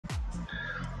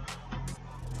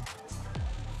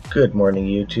Good morning,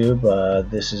 YouTube.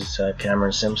 This is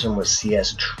Cameron Simpson with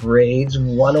CS Trades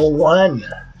 101. You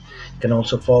can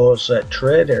also follow us at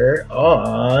Twitter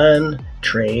on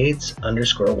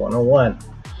trades_101.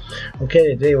 Okay,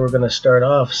 today we're going to start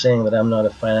off saying that I'm not a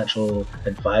financial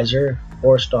advisor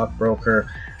or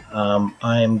stockbroker.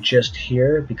 I'm just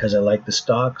here because I like the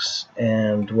stocks,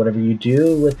 and whatever you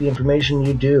do with the information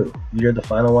you do. You're the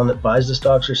final one that buys the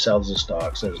stocks or sells the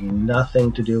stocks. There's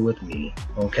nothing to do with me,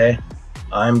 okay?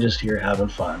 I'm just here having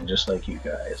fun, just like you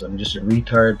guys. I'm just a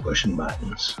retard pushing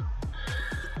buttons.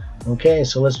 Okay,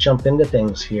 so let's jump into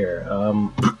things here.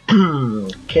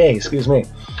 Okay, excuse me.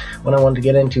 What I wanted to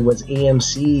get into was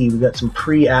AMC. We got some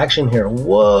pre-action here.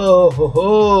 Whoa, ho,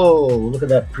 ho. Look at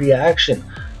that pre-action.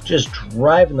 Just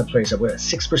driving the place up. We're at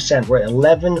 6%. We're at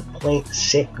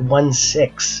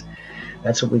 11.616.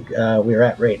 That's what we're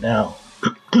at right now.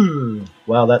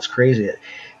 Wow, that's crazy.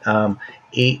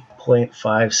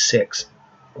 8.56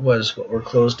 was what we're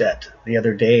closed at the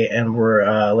other day, and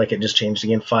we're like it just changed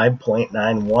again.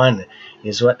 5.91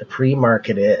 is what the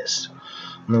pre-market is.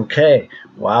 Okay,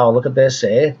 wow, look at this,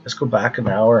 eh? Let's go back an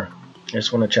hour. I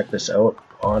just want to check this out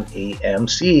on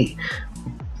AMC.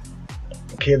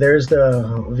 Okay, there's the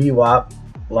VWAP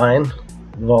line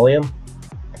volume.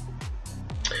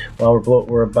 Well,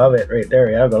 we're above it right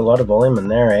there. Yeah, got a lot of volume in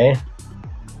there, eh?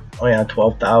 Oh yeah,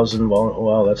 12,000 volume.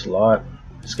 Wow, that's a lot.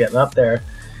 It's getting up there.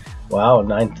 Wow,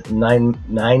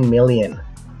 9 million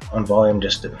on volume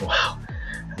just wow,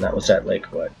 and that was at like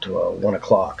what 1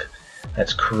 o'clock.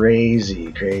 That's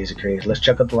crazy, crazy, crazy. Let's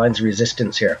check out the lines of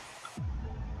resistance here.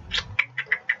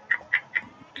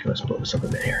 Okay, let's blow this up a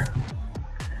bit here.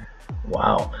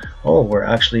 Wow. Oh, we're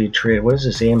actually trading. What is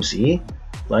this? AMC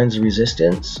lines of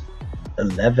resistance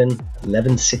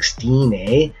 11.16,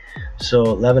 eh? So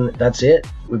 11. That's it.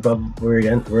 We're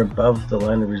above the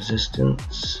line of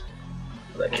resistance.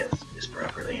 I can't see this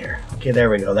properly here. Okay,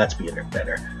 there we go. That's better.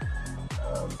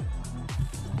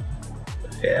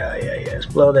 Yeah. Let's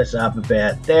blow this up a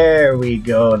bit. There we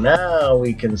go. Now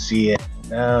we can see it.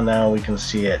 Now we can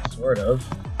see it. Sort of.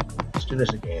 Let's do this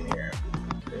again here.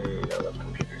 There you go. Love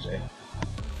computers, eh?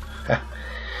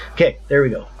 Okay, there we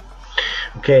go.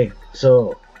 Okay,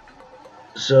 so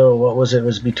what was it? It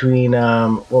was between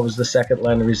what was the second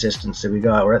line of resistance that we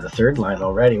got? We're at the third line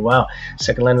already. Wow.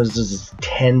 Second line was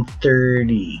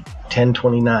 1030,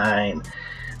 1029.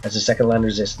 That's the second line of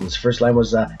resistance. First line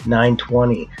was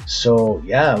 920. So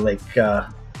yeah, like I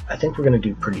think we're gonna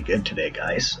do pretty good today,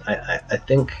 guys. I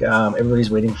think everybody's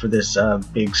waiting for this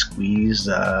big squeeze,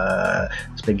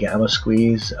 this big gamma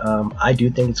squeeze. I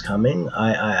do think it's coming.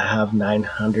 I have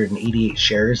 988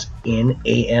 shares in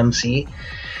AMC.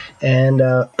 And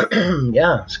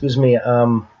yeah, excuse me,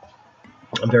 I'm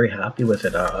very happy with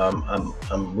it.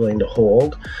 I'm willing to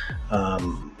hold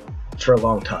for a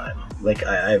long time. Like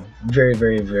I have very,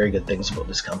 very, very good things about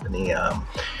this company.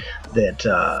 That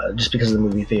just because of the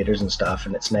movie theaters and stuff,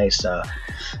 and it's nice.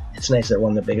 It's nice that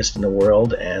one of the biggest in the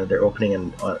world, and they're opening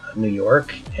in New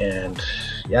York, and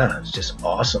yeah, it's just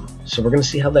awesome. So we're gonna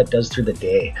see how that does through the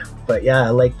day. But yeah, I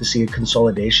like to see a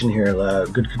consolidation here,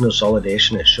 good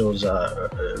consolidation. It shows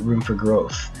room for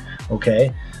growth.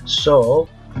 Okay, so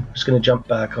I'm just gonna jump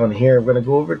back on here. We're gonna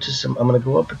go over to some. I'm gonna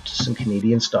go up to some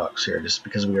Canadian stocks here, just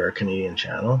because we are a Canadian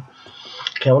channel.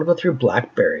 Okay, I want to go through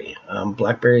BlackBerry.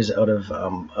 BlackBerry is out of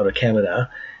Canada,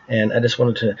 and I just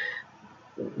wanted to.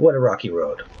 What a rocky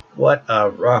road! What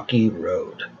a rocky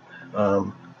road!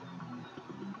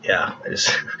 Yeah,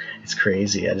 it's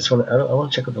crazy. I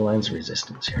want to check out the lines of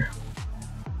resistance here.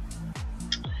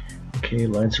 Okay,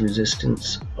 lines of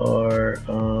resistance are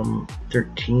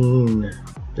 13.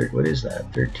 What is that?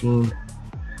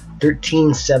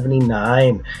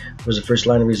 1379 was the first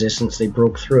line of resistance. They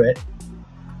broke through it.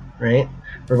 Right,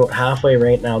 we're about halfway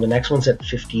right now. The next one's at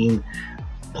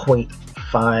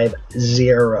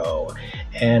 15.50,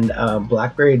 and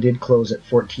BlackBerry did close at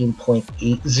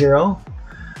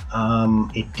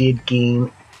 14.80. It did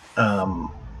gain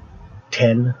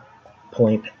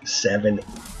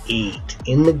 10.78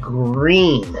 in the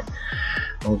green.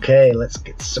 Okay, let's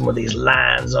get some of these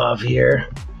lines off here.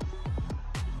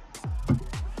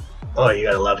 Oh, you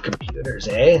gotta love computers,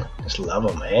 eh? Just love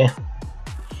them, eh?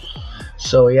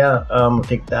 So yeah,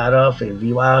 take that off, a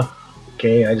VWAP.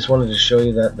 Okay, I just wanted to show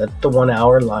you that the 1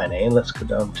 hour line, eh? Let's go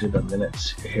down to the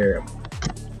minutes here.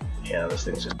 Yeah, this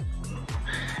thing's just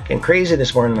getting crazy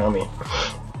this morning on me.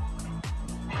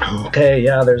 Okay,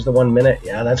 yeah, there's the 1 minute.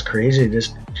 Yeah, that's crazy.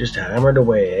 Just hammered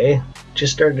away, eh?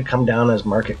 Just started to come down as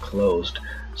market closed.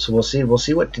 So we'll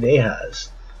see what today has.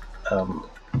 I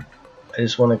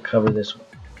just want to cover this.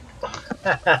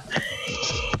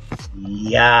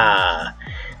 Yeah.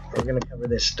 we're gonna cover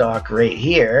this stock right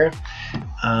here.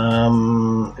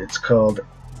 It's called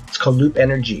Loop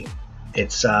Energy.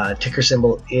 Its ticker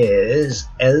symbol is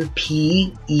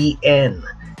LPEN.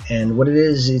 And what it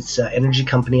is, it's an energy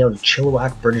company out of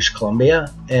Chilliwack, British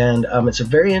Columbia, and it's a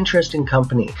very interesting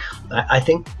company. I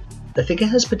think it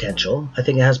has potential.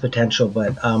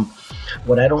 But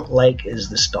what I don't like is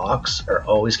the stocks are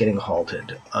always getting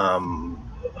halted. I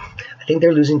think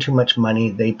they're losing too much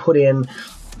money. They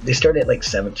started at like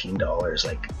 $17,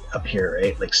 like up here,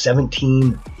 right? Like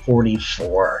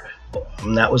 $17.44.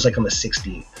 And that was like on the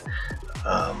 16th.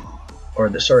 That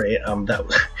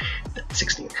was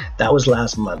 16th. That was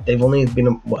last month. They've only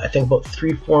been, I think, about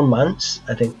 3-4 months.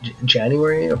 I think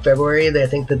January or February. I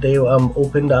think that they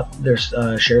opened up their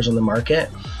shares on the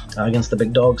market against the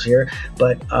big dogs here.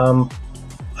 But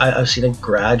I've seen a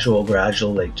gradual,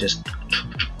 like just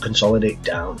consolidate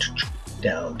down.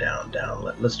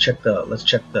 Let's check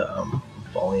the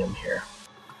volume here.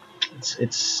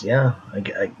 It's yeah.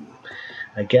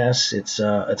 I guess it's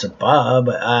above,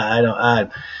 but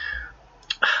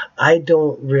I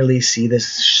don't really see this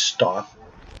stock.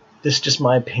 This is just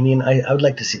my opinion. I would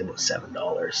like to see it about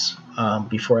 $7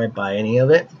 before I buy any of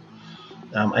it.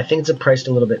 I think it's priced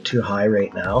a little bit too high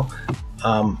right now.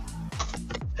 I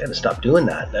gotta stop doing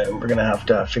that. We're gonna have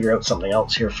to figure out something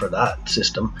else here for that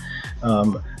system.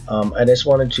 I just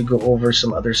wanted to go over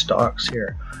some other stocks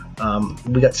here.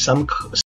 We got some